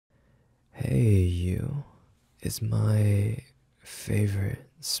Hey, you is my favorite,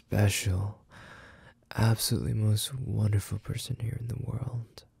 special, absolutely most wonderful person here in the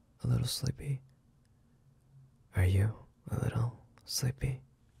world. A little sleepy. Are you a little sleepy?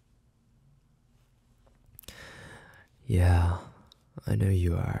 Yeah, I know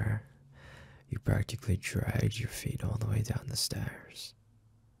you are. You practically dragged your feet all the way down the stairs.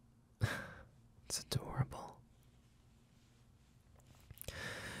 It's adorable.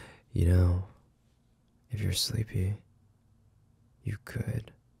 You know, if you're sleepy, you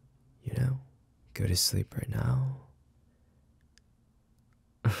could, go to sleep right now.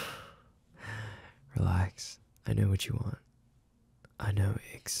 Relax. I know what you want. I know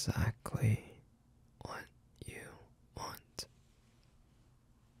exactly what you want.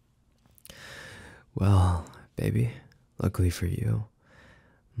 Well, baby, luckily for you,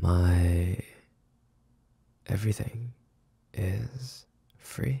 my everything is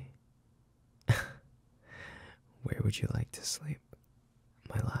free. Where would you like to sleep?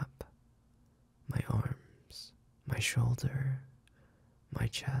 My lap, my arms, my shoulder, my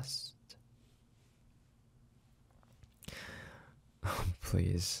chest. Oh,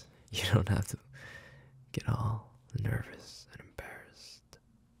 please, you don't have to get all nervous and embarrassed.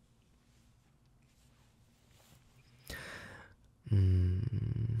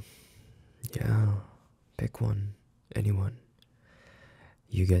 Yeah, pick one, anyone.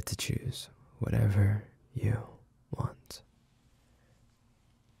 You get to choose whatever you want.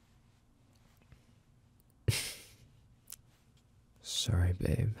 Sorry,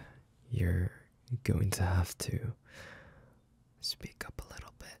 babe. You're going to have to speak up a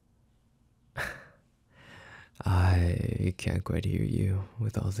little bit. I can't quite hear you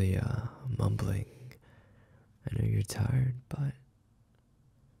with all the mumbling. I know you're tired, but.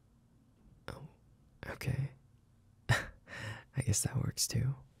 Oh, okay. I guess that works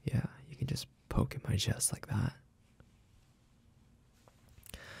too. Yeah, you can just poke at my chest like that.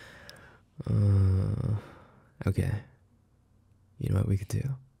 Okay. You know what we could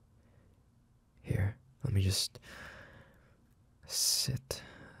do? Here, let me just sit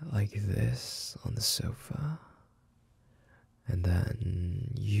like this on the sofa, and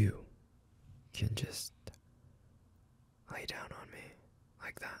then you can just lay down on me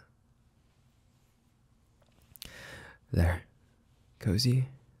like that. There. Cozy?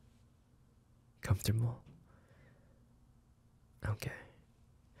 Comfortable? Okay.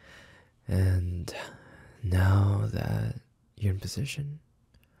 And now that you're in position,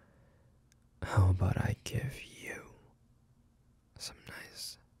 how about I give you some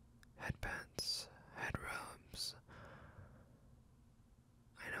nice head pats, head rubs?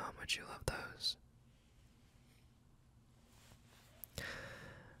 I know how much you love those.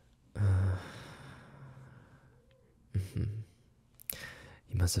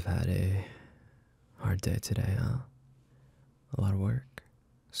 You must have had a hard day today, huh? A lot of work,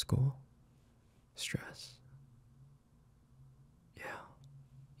 school, stress. Yeah,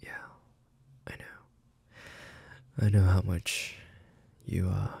 yeah, I know. I know how much you,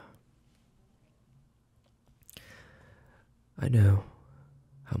 I know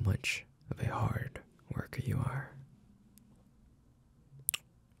how much of a hard worker you are.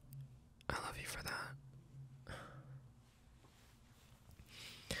 I love you for that.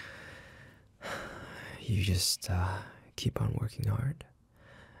 You just keep on working hard,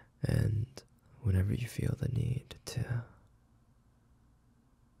 and whenever you feel the need to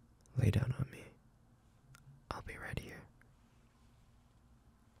lay down on me, I'll be right here.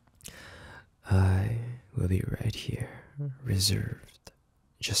 I will be right here, reserved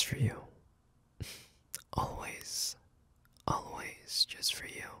just for you. Always, always just for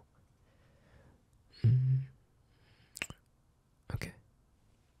you. Okay.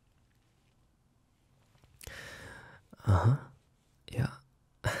 Uh-huh. Yeah.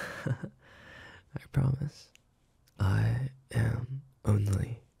 I promise. I am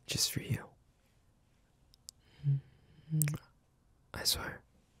only just for you. I swear.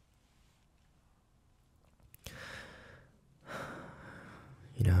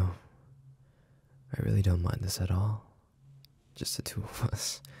 You know, I really don't mind this at all. Just the two of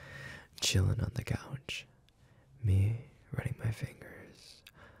us chilling on the couch. Me running my fingers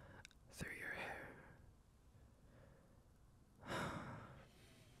through your hair.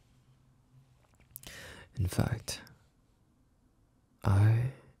 In fact,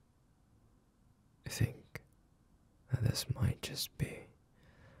 I think that this might just be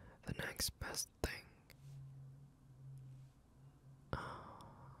the next best thing. Oh,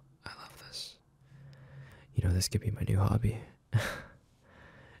 I love this. You know, this could be my new hobby.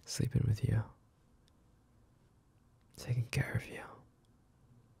 Sleeping with you. Taking care of you.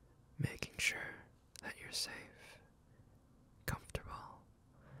 Making sure you're safe, comfortable.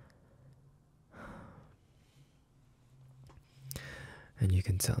 And you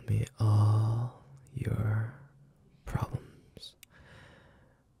can tell me all your problems,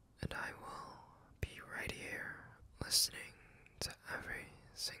 and I will be right here listening to every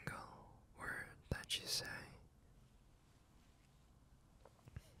single word that you say.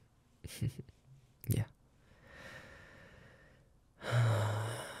 Yeah.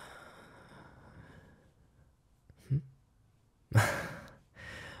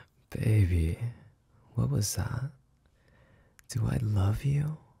 Baby, what was that? Do I love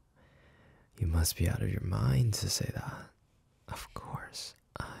you? You must be out of your mind to say that. Of course,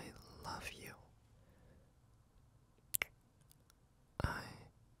 I love you. I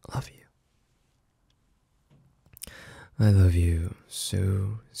love you. I love you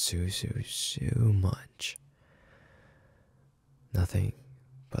so, so, so, so much. Nothing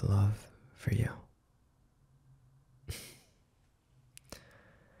but love for you.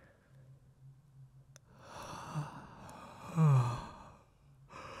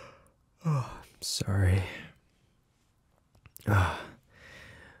 Sorry.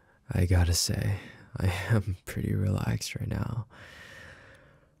 I gotta say, I am pretty relaxed right now.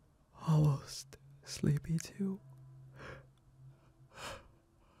 Almost sleepy too.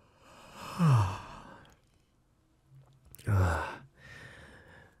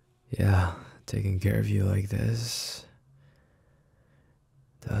 Yeah, taking care of you like this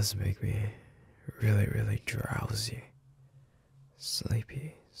does make me really, really drowsy.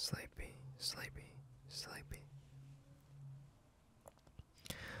 Sleepy, sleepy, sleepy, sleepy.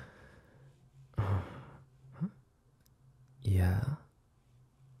 Yeah,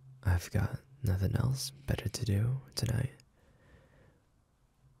 I've got nothing else better to do tonight.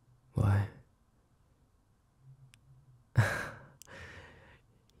 Why?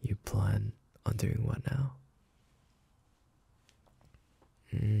 You plan on doing what now?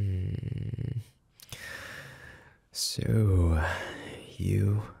 So,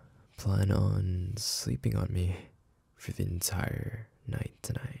 you plan on sleeping on me for the entire night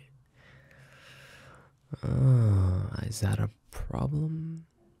tonight? Is that a problem?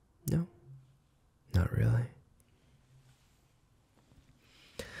 No, not really.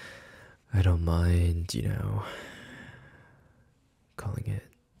 I don't mind, calling it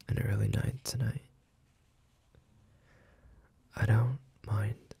an early night tonight. I don't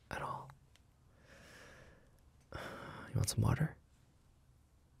mind at all. You want some water?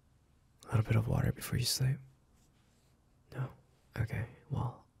 A little bit of water before you sleep? No? Okay,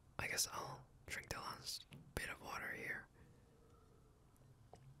 well, I guess I'll drink the last bit of water here.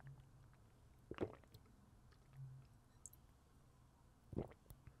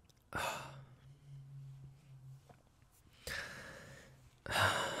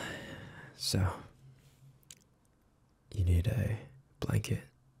 So, you need a blanket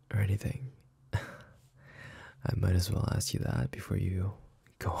or anything? I might as well ask you that before you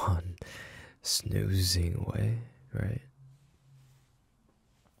go on snoozing away, right?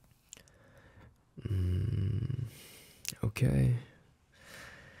 Okay.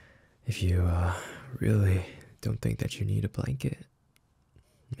 If you really don't think that you need a blanket,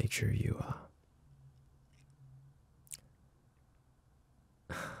 make sure you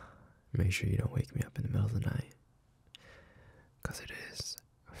make sure you don't wake me up in the middle of the night, because it is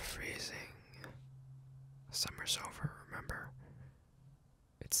freezing. Summer's over, remember?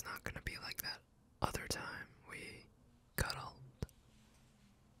 It's not gonna be like that other time we cuddled.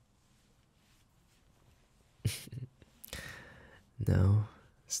 No,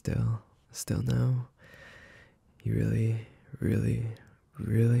 still no. You really, really,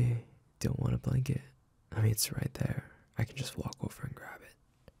 really don't want a blanket? I mean, it's right there. I can just walk over and grab it.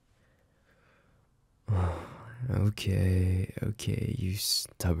 Okay, you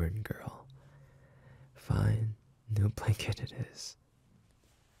stubborn girl. Fine, no blanket it is.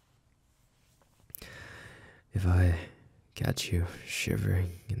 If I catch you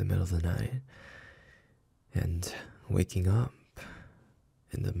shivering in the middle of the night and waking up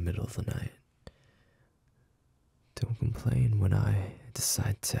in the middle of the night, don't complain when I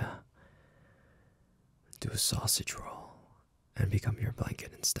decide to do a sausage roll and become your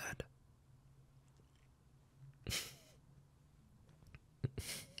blanket instead.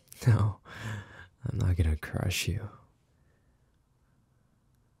 No, I'm not gonna crush you.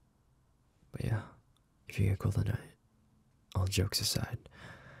 But yeah, if you get cold at night, all jokes aside,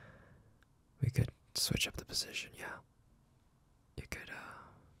 we could switch up the position, yeah. You could,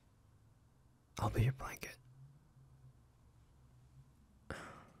 I'll be your blanket.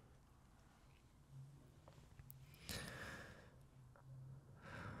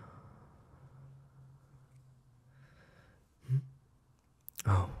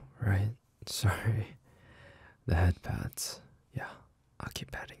 Oh, right. Sorry. The head pats. Yeah, I'll keep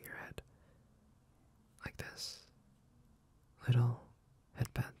patting your head. Like this. Little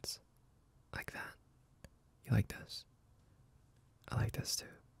head pats. Like that. You like this? I like this too.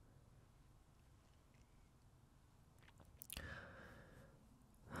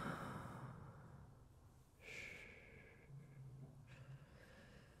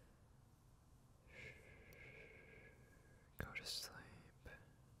 Go to sleep.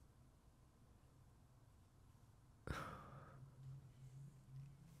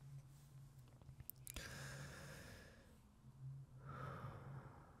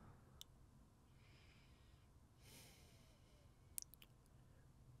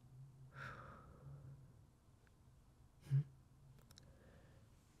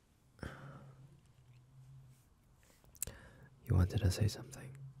 You wanted to say something?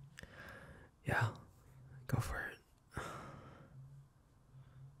 Yeah, go for it.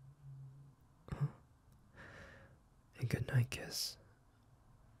 A good night kiss.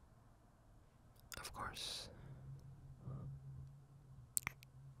 Of course.